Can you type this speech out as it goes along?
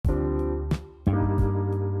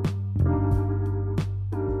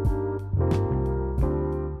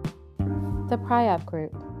The PRIOP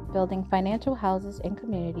Group, building financial houses in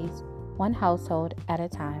communities, one household at a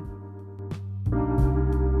time.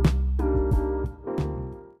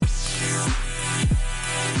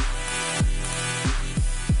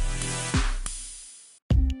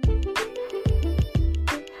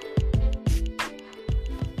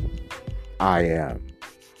 I am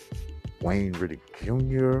Wayne Riddick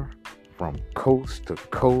Jr. from coast to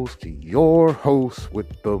coast, your host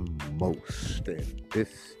with the most. And this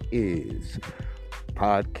is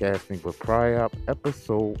Podcasting with PRIOP,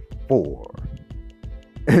 episode 4.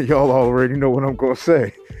 Y'all already know what I'm going to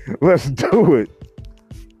say. Let's do it.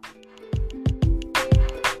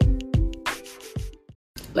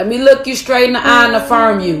 Let me look you straight in the eye and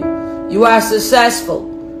affirm you. You are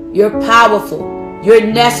successful. You're powerful. You're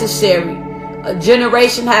necessary. A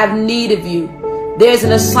generation have need of you. There's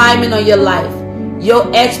an assignment on your life.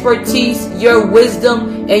 Your expertise, your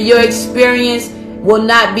wisdom, and your experience will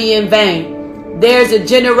not be in vain. There's a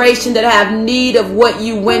generation that have need of what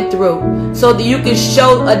you went through so that you can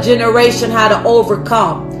show a generation how to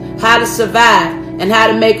overcome, how to survive, and how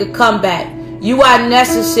to make a comeback. You are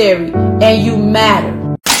necessary and you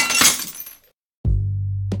matter.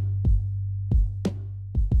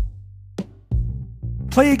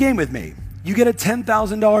 Play a game with me. You get a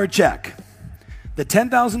 $10,000 check. The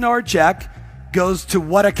 $10,000 check goes to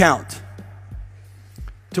what account?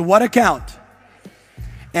 To what account?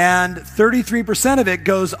 And 33% of it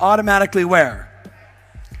goes automatically where?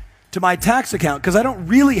 To my tax account, because I don't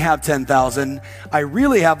really have 10,000. I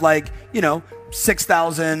really have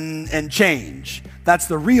 6,000 and change. That's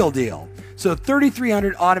the real deal. So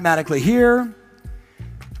 3,300 automatically here.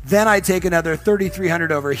 Then I take another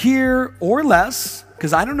 3,300 over here or less,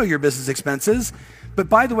 because I don't know your business expenses. But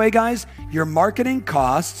by the way, guys, your marketing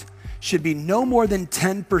cost should be no more than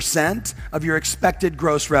 10% of your expected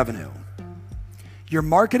gross revenue. Your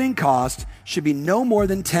marketing cost should be no more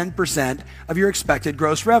than 10% of your expected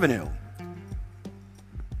gross revenue.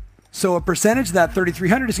 So a percentage of that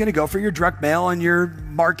 3,300 is going to go for your direct mail and your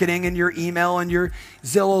marketing and your email and your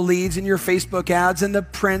Zillow leads and your Facebook ads and the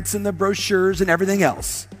prints and the brochures and everything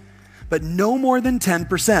else. But no more than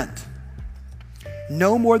 10%.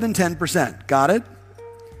 No more than 10%. Got it?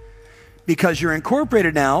 Because you're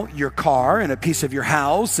incorporated now, your car and a piece of your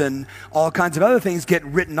house and all kinds of other things get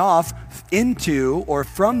written off into or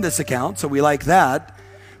from this account, so we like that.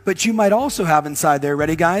 But you might also have inside there,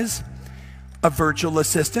 ready guys, a virtual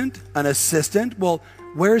assistant, an assistant. Well,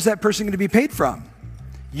 where is that person going to be paid from?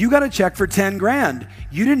 You got a check for 10 grand.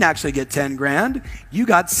 You didn't actually get 10 grand. You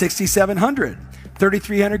got 6,700.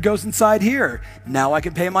 3,300 goes inside here. Now I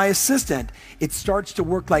can pay my assistant. It starts to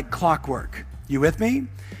work like clockwork. You with me?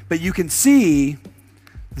 But you can see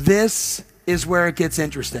this is where it gets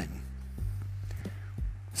interesting.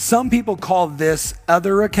 Some people call this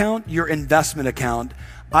other account your investment account.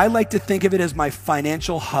 I like to think of it as my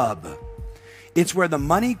financial hub. It's where the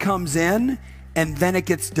money comes in and then it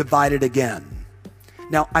gets divided again.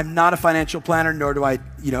 Now, I'm not a financial planner, nor do I,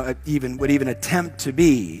 even attempt to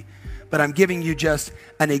be. But I'm giving you just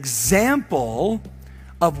an example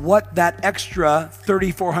of what that extra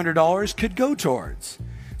 $3,400 could go towards.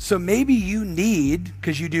 So maybe you need,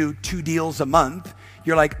 because you do 2 deals a month,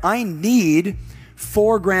 you're like, I need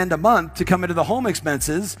 $4,000 a month to come into the home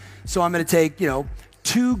expenses. So I'm going to take,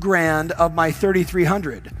 $2,000 of my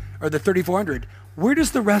 3,300 or the 3,400. Where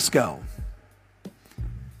does the rest go?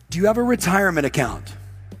 Do you have a retirement account?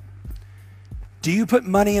 Do you put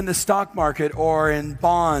money in the stock market or in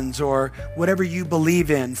bonds or whatever you believe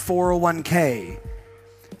in, 401k?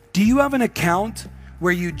 Do you have an account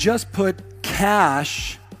where you just put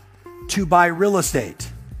cash to buy real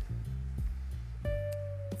estate?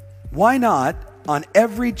 Why not, on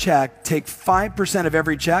every check, take 5% of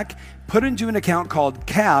every check, put it into an account called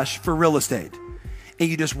cash for real estate? And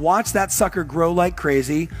you just watch that sucker grow like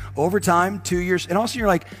crazy over time, 2 years. And also you're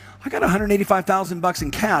like, I got $185,000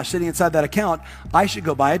 in cash sitting inside that account. I should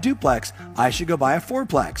go buy a duplex. I should go buy a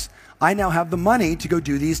fourplex. I now have the money to go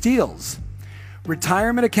do these deals.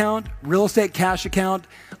 Retirement account, real estate cash account.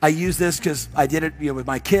 I use this because I did it with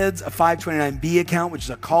my kids. A 529B account, which is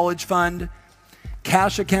a college fund.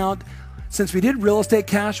 Cash account. Since we did real estate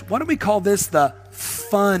cash, why don't we call this the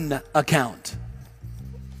fun account?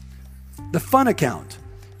 The fun account.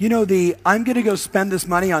 I'm going to go spend this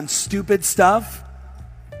money on stupid stuff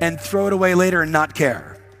and throw it away later and not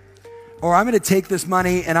care. Or I'm going to take this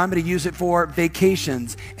money and I'm going to use it for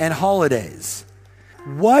vacations and holidays.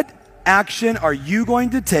 What action are you going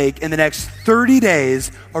to take in the next 30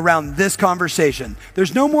 days around this conversation?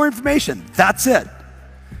 There's no more information. That's it.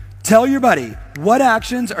 Tell your buddy, what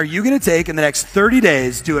actions are you going to take in the next 30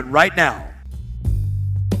 days? Do it right now.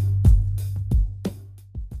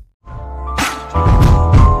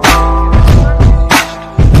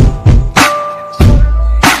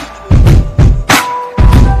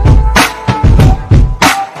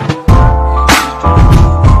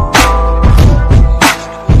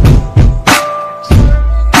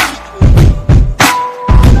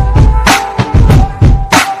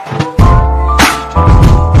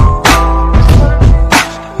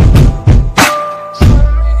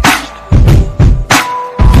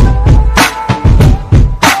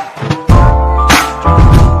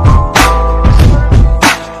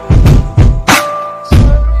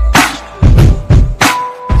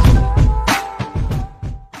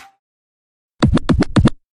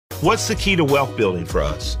 What's the key to wealth building for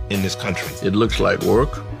us in this country? It looks like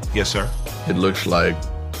work. Yes, sir. It looks like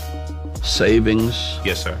savings.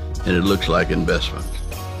 Yes, sir. And it looks like investment.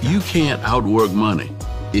 You can't outwork money.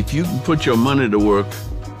 If you can put your money to work,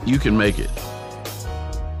 you can make it.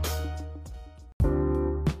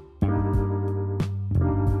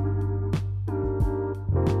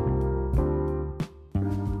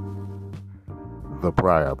 The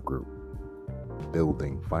PRIOP Group,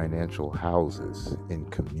 building financial houses in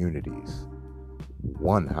communities,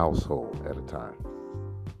 one household at a time.